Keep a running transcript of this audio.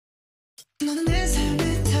너는 내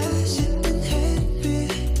삶에 다시 뜬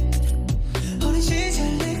햇빛 어린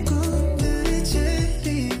시절 내 꿈들의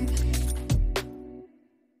재림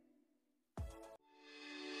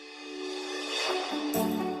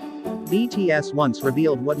BTS once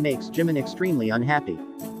revealed what makes Jimin extremely unhappy.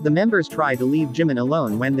 The members try to leave Jimin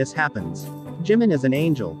alone when this happens. Jimin is an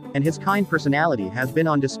angel, and his kind personality has been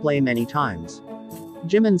on display many times.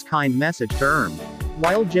 Jimin's kind message to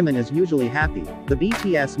While Jimin is usually happy, the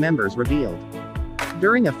BTS members revealed.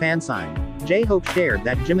 During a fan sign, J-Hope shared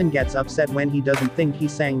that Jimin gets upset when he doesn't think he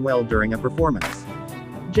sang well during a performance.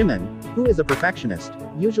 Jimin, who is a perfectionist,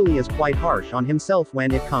 usually is quite harsh on himself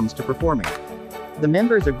when it comes to performing. The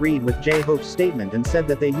members agreed with J-Hope's statement and said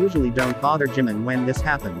that they usually don't bother Jimin when this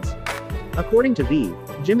happens. According to V,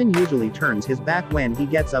 Jimin usually turns his back when he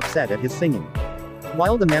gets upset at his singing.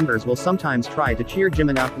 While the members will sometimes try to cheer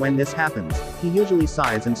Jimin up when this happens, he usually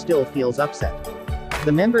sighs and still feels upset.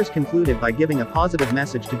 The members concluded by giving a positive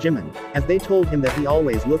message to Jimin, as they told him that he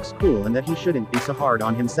always looks cool and that he shouldn't be so hard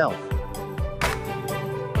on himself.